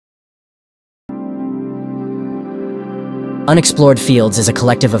Unexplored Fields is a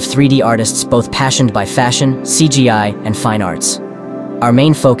collective of 3D artists both passionate by fashion, CGI, and fine arts. Our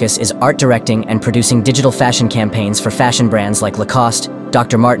main focus is art directing and producing digital fashion campaigns for fashion brands like Lacoste,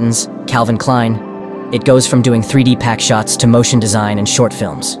 Dr. Martens, Calvin Klein. It goes from doing 3D pack shots to motion design and short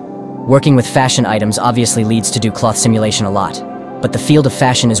films. Working with fashion items obviously leads to do cloth simulation a lot, but the field of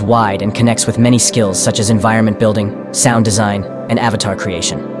fashion is wide and connects with many skills such as environment building, sound design, and avatar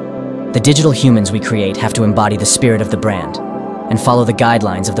creation. The digital humans we create have to embody the spirit of the brand and follow the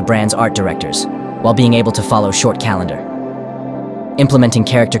guidelines of the brand's art directors, while being able to follow short calendar. Implementing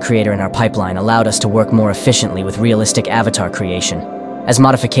Character Creator in our pipeline allowed us to work more efficiently with realistic avatar creation, as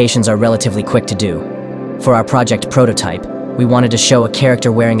modifications are relatively quick to do. For our project Prototype, we wanted to show a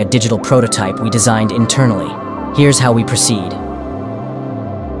character wearing a digital prototype we designed internally. Here's how we proceed.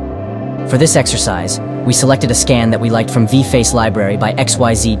 For this exercise, we selected a scan that we liked from VFace library by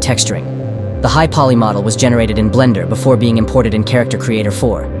XYZ Texturing. The high poly model was generated in Blender before being imported in Character Creator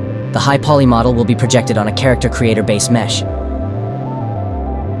 4. The high poly model will be projected on a Character Creator base mesh.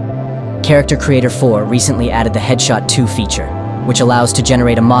 Character Creator 4 recently added the Headshot 2 feature, which allows to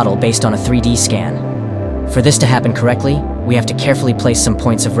generate a model based on a 3D scan. For this to happen correctly, we have to carefully place some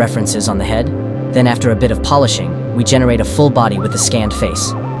points of references on the head. Then after a bit of polishing, we generate a full body with the scanned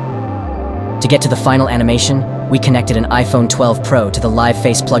face. To get to the final animation, we connected an iPhone 12 Pro to the Live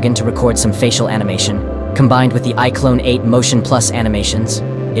Face plugin to record some facial animation. Combined with the iClone 8 Motion Plus animations,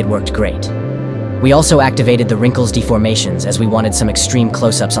 it worked great. We also activated the wrinkles deformations as we wanted some extreme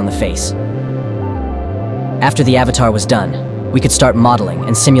close-ups on the face. After the avatar was done, we could start modeling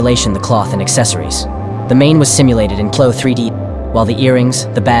and simulation the cloth and accessories. The mane was simulated in Clo 3D, while the earrings,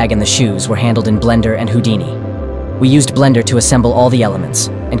 the bag, and the shoes were handled in Blender and Houdini. We used Blender to assemble all the elements,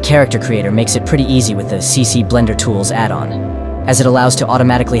 and Character Creator makes it pretty easy with the CC Blender Tools add-on, as it allows to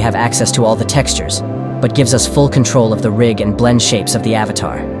automatically have access to all the textures, but gives us full control of the rig and blend shapes of the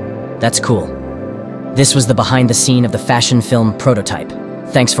avatar. That's cool. This was the behind the scene of the fashion film Prototype.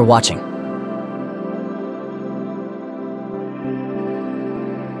 Thanks for watching.